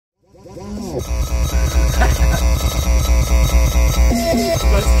Oh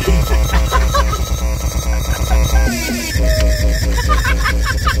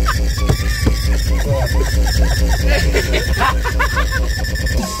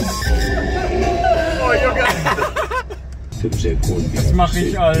Junge! Das mache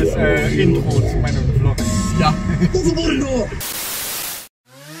ich als Intro zu meinem Vlog. Ja.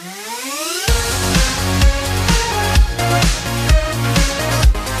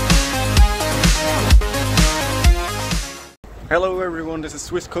 Hello everyone, this is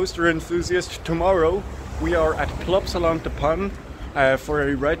Swiss Coaster Enthusiast. Tomorrow we are at Plopsaland de Panne for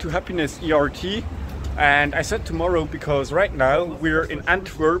a ride to Happiness ERT. And I said tomorrow because right now we're in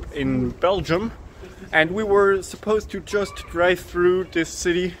Antwerp in Belgium, and we were supposed to just drive through this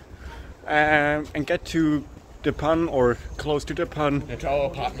city and get to De Panne, or close to De Panne. Yeah, to our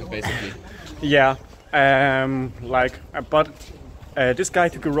apartment basically. Yeah, but this guy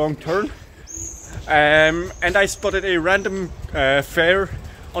took a wrong turn. And I spotted a random fair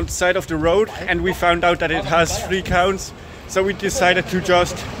on the side of the road, and we found out that it has 3 counts. So we decided to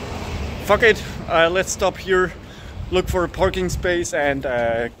just, fuck it, let's stop here, look for a parking space and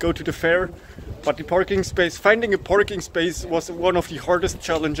go to the fair. But the parking space, finding a parking space was one of the hardest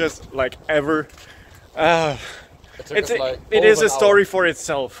challenges like ever. It is a story for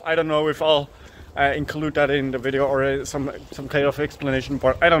itself. I don't know if I'll include that in the video or some kind of explanation,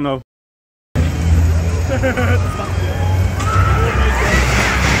 but I don't know.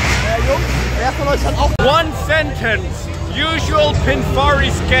 One sentence. Usual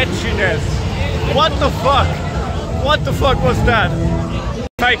Pinfari sketchiness. What the fuck? What the fuck was that?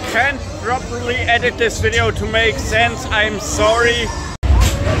 If I can't properly edit this video to make sense, I'm sorry.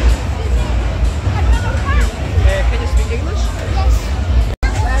 Can you speak English? Yes.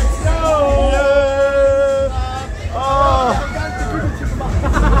 Let's go! Yeah. Oh.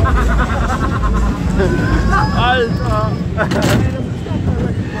 Alter!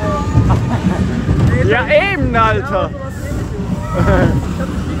 Ja eben, Alter!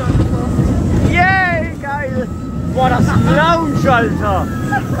 Yay, geil! Boah, das Lounge, Alter!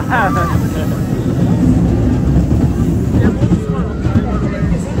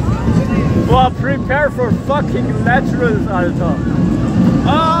 Boah, prepare for fucking laterals, Alter!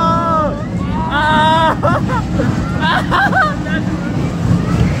 Oh! Ah!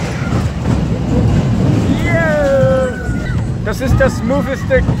 Yeah! Das ist der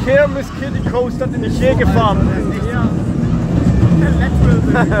smootheste Kirmes-Kiddie-Coaster, den ich je gefahren bin. Ja.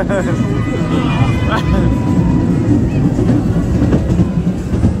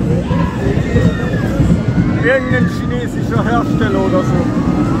 Irgendein chinesischer Hersteller oder so.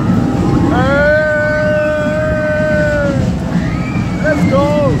 Let's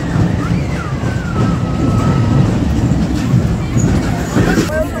go!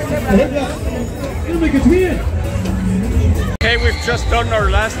 Okay, we've just done our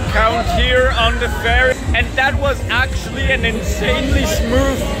last count here on the fair, and that was actually an insanely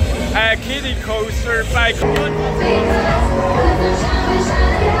smooth kiddie coaster bike.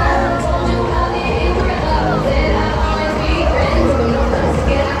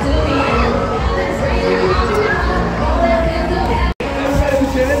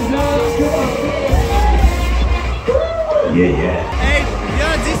 Yeah. Hey, ja,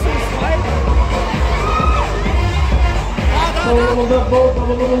 siehst du es frei?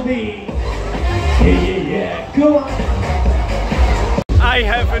 Yeah. Go on. I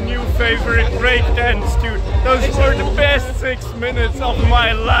have a new favorite breakdance, dude. Those were the best 6 minutes of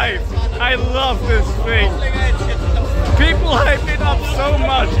my life. I love this thing. People hype it up so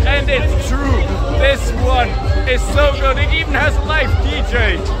much, and it's true. This one is so good. It even has a live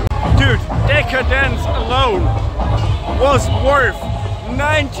DJ. Dude, Decadence alone was worth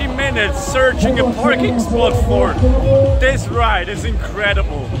 90 minutes searching a parking spot for. This ride is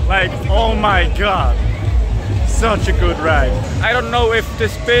incredible. Like, oh my god. Such a good ride. I don't know if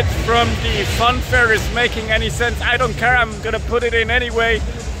this bit from the fun fair is making any sense. I don't care, I'm gonna put it in anyway.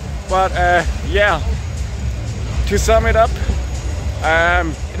 But yeah, to sum it up,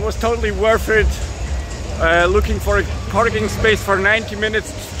 it was totally worth it. Looking for a parking space for 90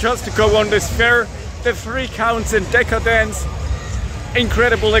 minutes just to go on this fair. The 3 counts in Decadence.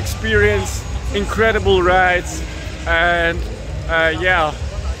 Incredible experience, incredible rides, and yeah,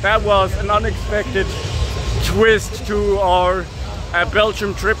 that was an unexpected twist to our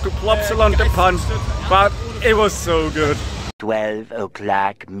Belgium trip to Plopsaland de Panne, but it was so good. 12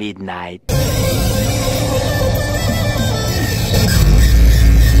 o'clock midnight.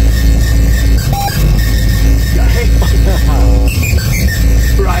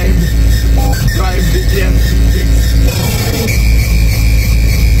 Drive, GPF.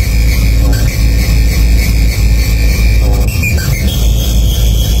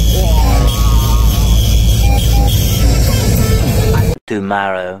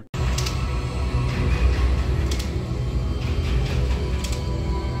 tomorrow.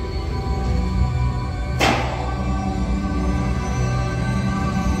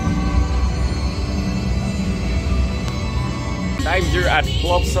 I'm here at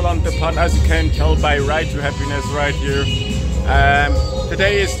Plopsaland de Panne, as you can tell by Ride to Happiness right here.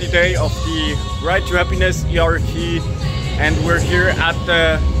 Today is the day of the Ride to Happiness ERT, and we're here at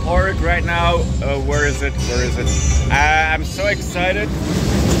the park right now. Where is it? I'm so excited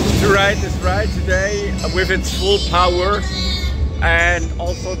to ride this ride today with its full power, and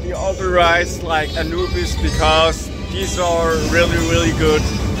also the other rides like Anubis, because these are really good.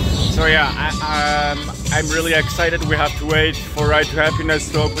 So yeah, I'm really excited. We have to wait for Ride to Happiness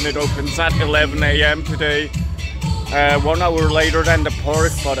to open. It opens at 11 AM today, 1 hour later than the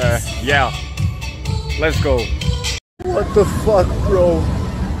park, but yeah, let's go. What the fuck, bro?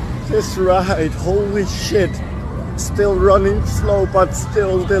 This ride, holy shit. Still running slow, but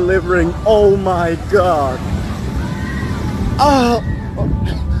still delivering. Oh my god.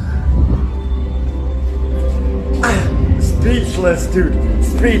 Speechless, dude.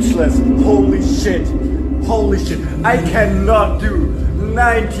 Speechless. Holy shit. Holy shit. I cannot do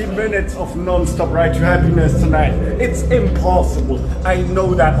 90 minutes of non-stop Ride to Happiness tonight. It's impossible. I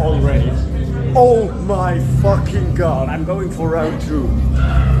know that already. Oh my fucking god. I'm going for round 2.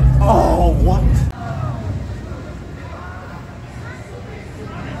 Oh, what?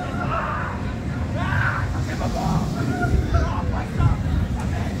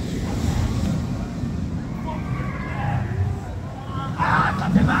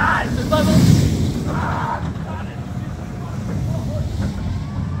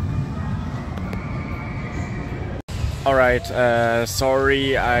 Alright,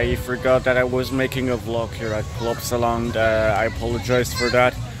 sorry, I forgot that I was making a vlog here at Plopsaland. I apologize for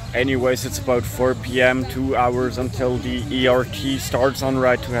that. Anyways, it's about 4 PM, 2 hours until the ERT starts on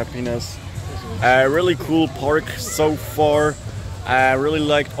Ride to Happiness. Really cool park so far. I really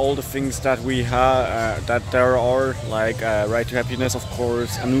liked all the things that we have, that there are, like Ride to Happiness, of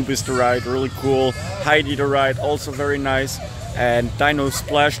course, Anubis the ride, really cool, Heidi the ride, also very nice, and Dino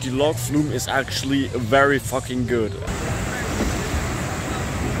Splash, the log flume, is actually very fucking good.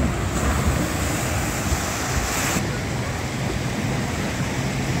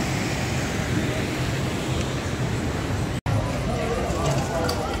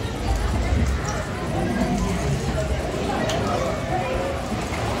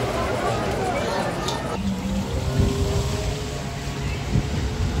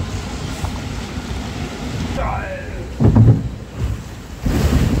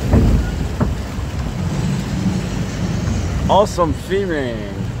 Awesome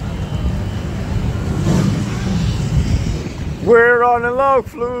theming. We're on a log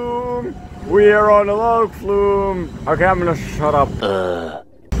flume. We're on a log flume. Okay, I'm gonna shut up.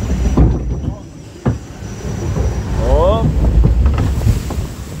 Oh.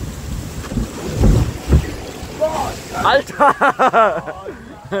 Alter!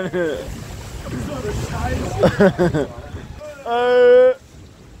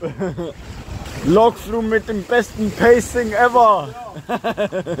 Logflume mit dem besten Pacing ever! Alter!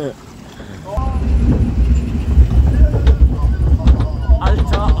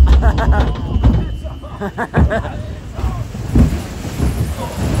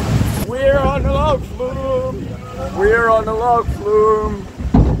 We're on a log flume! We're on a log flume!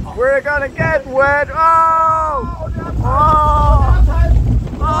 We're gonna get wet! Oh! Oh!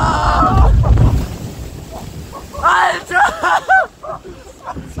 Oh! Alter!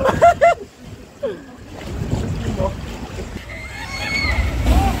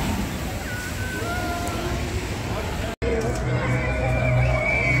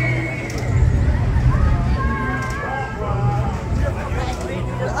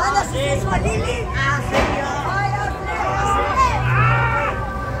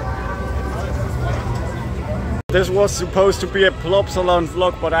 This was supposed to be a Plopsaland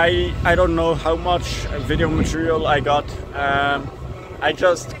vlog, but I don't know how much video material I got. I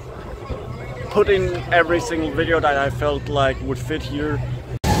just put in every single video that I felt like would fit here.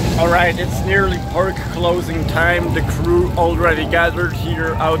 Alright, it's nearly park closing time. The crew already gathered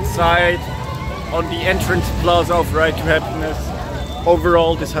here outside on the entrance plaza of Ride to Happiness.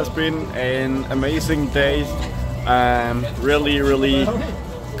 Overall, this has been an amazing day. Really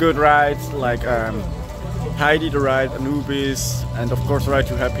good rides, like Heidi the ride, Anubis, and of course Ride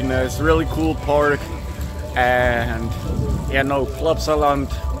to Happiness. Really cool park, and yeah, no,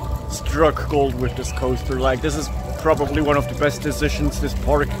 Plopsaland struck gold with this coaster. Like, this is probably one of the best decisions this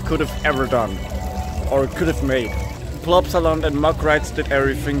park could have ever done, or could have made. Plopsaland and Muck Rides did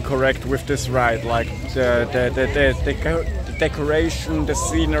everything correct with this ride. Like the decoration, the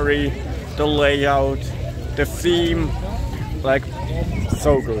scenery, the layout, the theme, like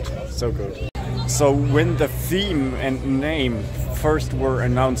so good, so good. So when the theme and name first were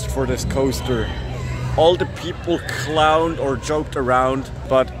announced for this coaster, all the people clowned or joked around,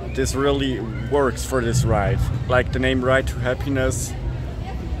 but this really works for this ride. Like the name Ride to Happiness,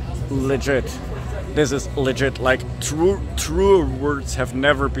 legit. This is legit, like truer words have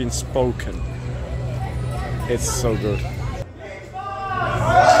never been spoken. It's so good.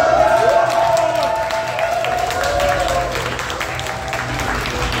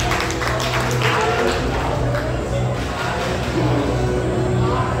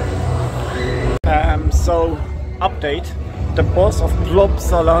 So, update. The boss of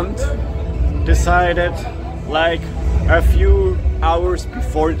Plopsaland decided like a few hours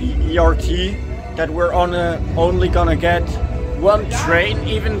before the ERT that we're only gonna get one train,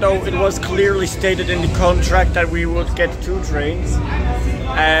 even though it was clearly stated in the contract that we would get 2 trains.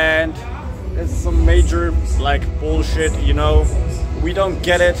 And it's some major like bullshit, you know. We don't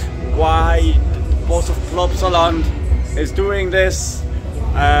get it why the boss of Plopsaland is doing this.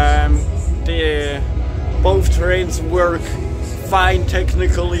 Both trains work fine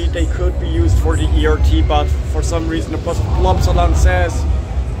technically, they could be used for the ERT, but for some reason the boss of Plopsaland says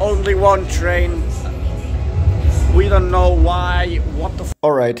only one train. We don't know why, what the f.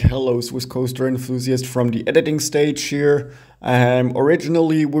 Alright, hello Swiss coaster enthusiast from the editing stage here.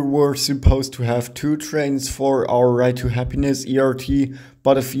 Originally we were supposed to have 2 trains for our Ride to Happiness ERT,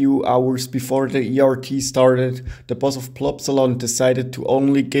 but a few hours before the ERT started, the boss of Plopsaland decided to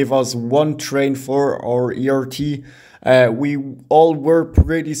only give us 1 train for our ERT. We all were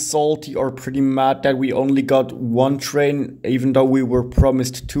pretty salty or pretty mad that we only got 1 train, even though we were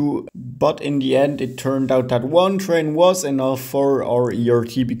promised 2. But in the end it turned out that 1 train was enough for our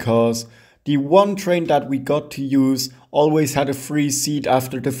ERT, because the 1 train that we got to use always had a free seat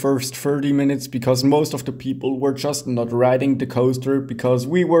after the first 30 minutes, because most of the people were just not riding the coaster, because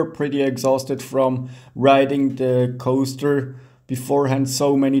we were pretty exhausted from riding the coaster beforehand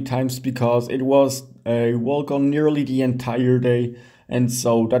so many times, because it was a walk on nearly the entire day, and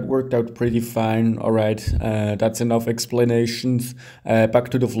so that worked out pretty fine. Alright, that's enough explanations. Back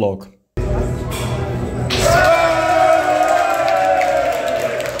to the vlog.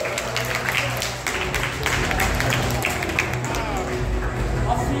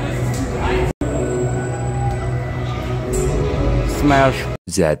 Smash.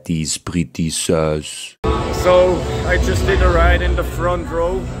 That is pretty sus. So I just did a ride in the front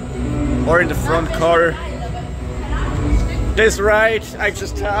row, or in the front car. This ride I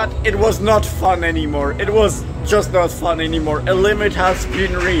just had, it was not fun anymore. It was just not fun anymore. A limit has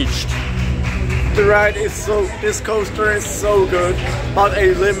been reached. The ride is this coaster is so good, but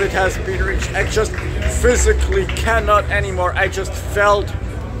a limit has been reached. I just physically cannot anymore. I just felt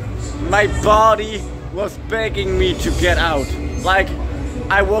my body was begging me to get out. Like,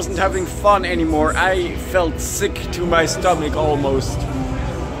 I wasn't having fun anymore. I felt sick to my stomach almost.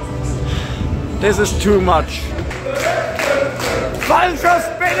 This is too much. Falscher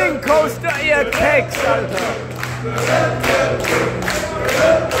Spinning Coaster, ihr Keks, Alter!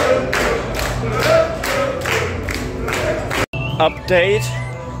 Update.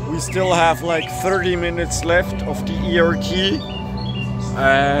 We still have like 30 minutes left of the ERT.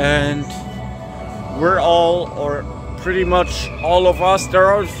 And we're all, or pretty much all of us, there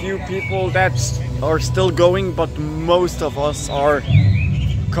are a few people that are still going, but most of us are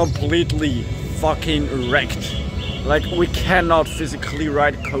completely fucking wrecked. Like, we cannot physically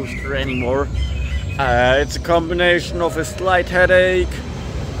ride a coaster anymore. It's a combination of a slight headache,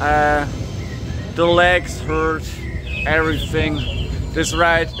 the legs hurt, everything. This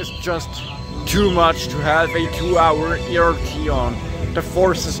ride is just too much to have a 2-hour ERT on. The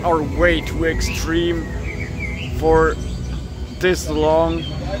forces are way too extreme for this long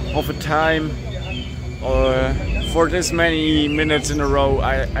of a time, for this many minutes in a row.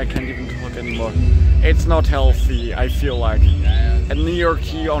 I can't even talk anymore. It's not healthy, I feel like. An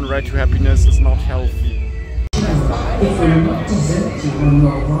ERT on Ride to Happiness is not healthy. If we're not deserting on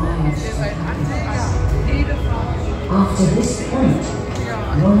your ride to happiness, after this point,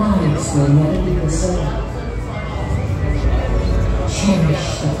 your lives will never be the same. Cherish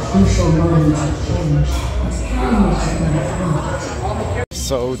the crucial moments of change as carry it in your heart.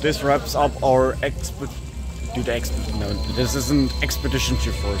 So this wraps up our no, this isn't Expedition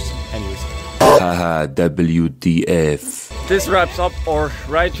to Force, anyways. Haha, WTF. This wraps up our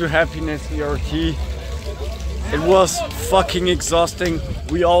Ride to Happiness ERT. It was fucking exhausting.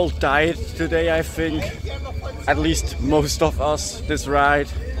 We all died today, I think. At least most of us. This ride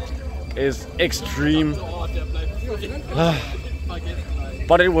is extreme.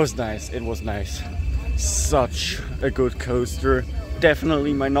 But it was nice, it was nice. Such a good coaster.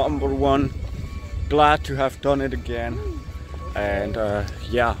 Definitely my number one. Glad to have done it again. And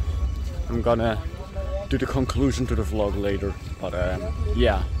yeah, I'm gonna do the conclusion to the vlog later. But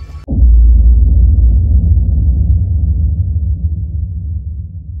yeah.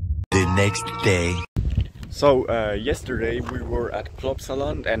 The next day. So yesterday we were at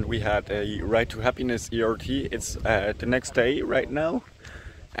Plopsaland and we had a ride to Happiness ERT. It's the next day right now,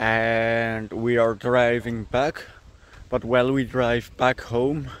 and we are driving back. But while we drive back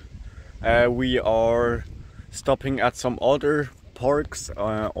home, we are stopping at some other parks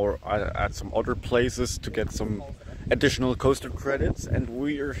or at some other places to get some additional coaster credits, and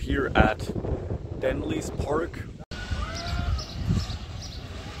we are here at Dennlys Parc.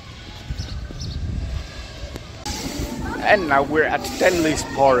 And now we're at Dennlys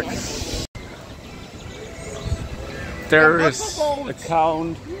Parc. There is a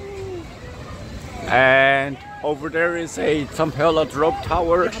count, and over there is a Zamperla drop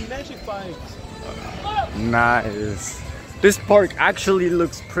tower. Nice. This park actually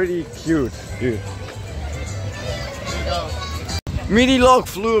looks pretty cute, dude. Mini log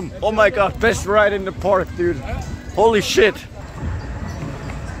flume. Oh my god, best ride in the park, dude. Holy shit.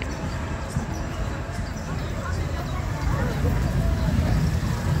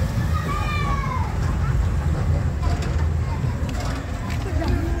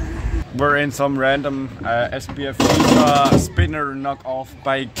 We're in some random SPF spinner knockoff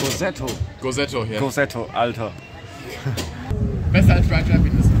by Gozetto. Gozetto, yeah. Gozetto, Alter. Besser als Ride to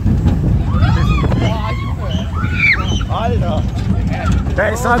Happiness. Alter!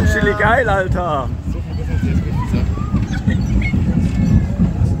 Der ist actually geil, Alter!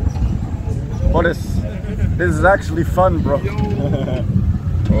 What is... This is actually fun, bro.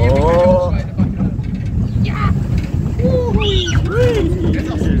 Oh!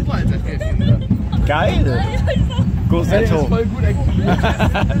 Geil! Gozetto! Voll gut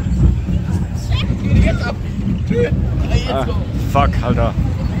jetzt ab! Fuck, Alter!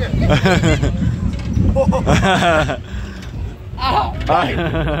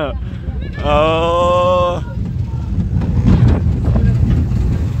 Oh!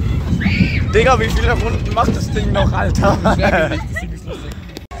 Digga, wie viele Runden macht das Ding noch, Alter?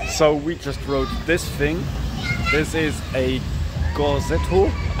 So we just rode this thing. This is a Gozetto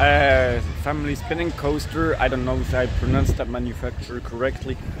family spinning coaster. I don't know if I pronounced that manufacturer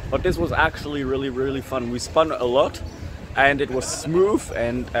correctly, but this was actually really fun. We spun a lot and it was smooth,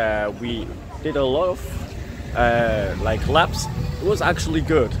 and we did a lot of like laps. It was actually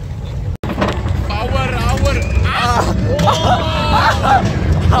good.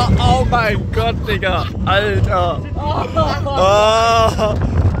 Oh my god, Digga! Alter!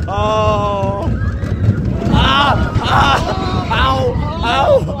 Oh!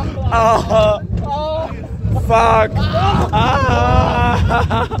 Ow! Fuck!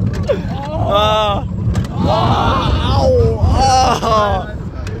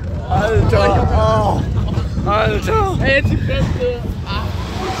 Alter! Alter!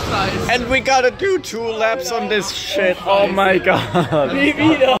 And we gotta do 2 laps on this shit. Oh my god!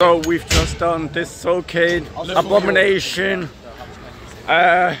 So we've just done this Soakade abomination.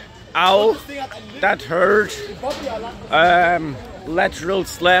 Ow! That hurt. Lateral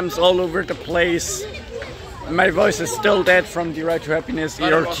slams all over the place. My voice is still dead from the Ride to Happiness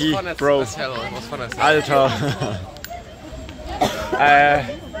ERT, bro. Alter.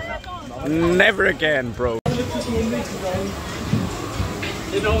 Never again, bro.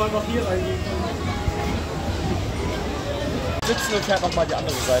 Sitzen und fährt nochmal die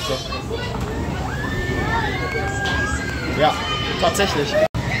andere Seite. Ja, tatsächlich.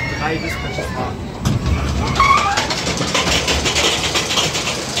 3 Dispatches fahren.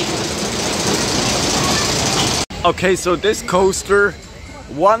 Okay, so this coaster,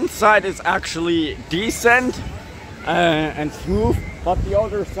 one side is actually decent and smooth, but the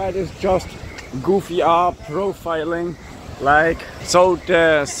other side is just goofy up profiling. Like, so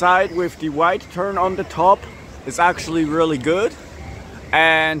the side with the wide turn on the top is actually really good,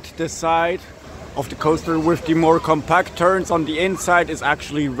 and the side of the coaster with the more compact turns on the inside is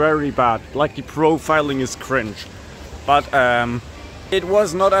actually very bad. Like, the profiling is cringe, but it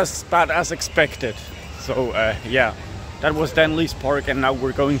was not as bad as expected. So yeah, that was Dennlys Parc, and now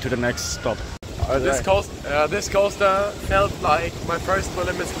we're going to the next stop. This coaster felt like my first full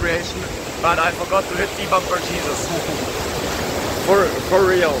limits creation, but I forgot to hit the bumper Jesus. For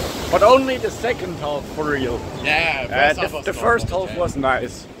real, but only the second half for real. Yeah, the first half was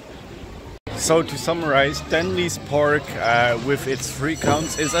nice. So to summarize, Dennlys Parc with its 3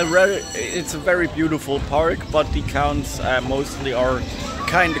 counts is a very beautiful park, but the counts mostly are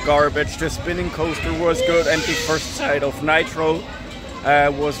kind of garbage. The spinning coaster was good and the first side of Nitro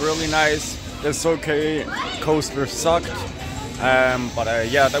was really nice. The Soke coaster sucked, but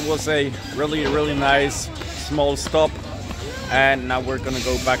yeah, that was a really nice small stop, and now we're gonna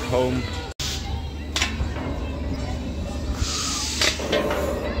go back home.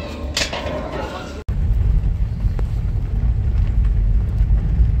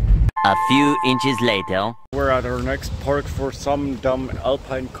 A few inches later. We're at our next park for some dumb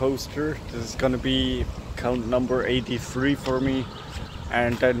Alpine coaster. This is gonna be count number 83 for me,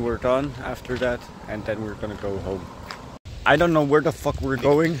 and then we're done after that, and then we're gonna go home. I don't know where the fuck we're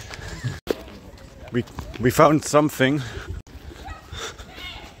going. We found something.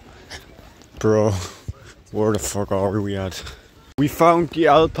 Bro, where the fuck are we at? We found the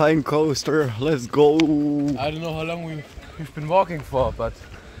Alpine coaster. Let's go. I don't know how long we've been walking for, but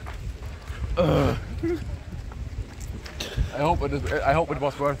I hope it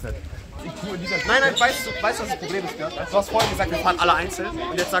was worth it. Nein, weißt du, was das Problem ist? Gell? Du hast vorhin gesagt, wir fahren alle einzeln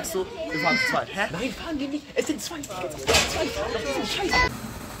und jetzt sagst du, wir fahren zu zweit. Hä? Nein, fahren wir nicht. Es sind 2. Doch, die sind scheiße.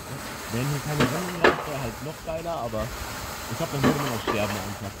 Wenn hier keine Rennen wäre, wäre halt noch geiler, aber ich glaube, dann würde man auch sterben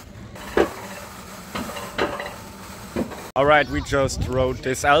einfach. Alright, we just rode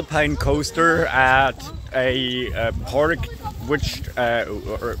this Alpine coaster at a park which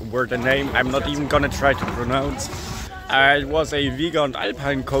were the name I'm not even gonna try to pronounce. It was a vegan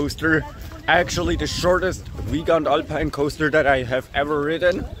Alpine coaster, actually the shortest vegan Alpine coaster that I have ever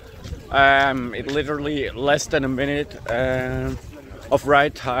ridden. It literally less than a minute of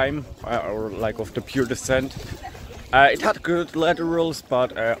ride time, or like of the pure descent. It had good laterals,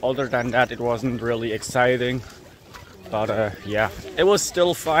 but other than that it wasn't really exciting. But yeah, it was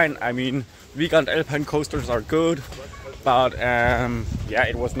still fine. I mean, vegan Alpine coasters are good, but yeah,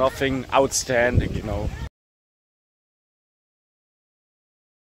 it was nothing outstanding, you know.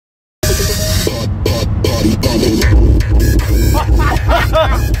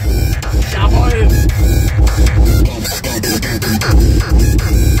 Jawohl!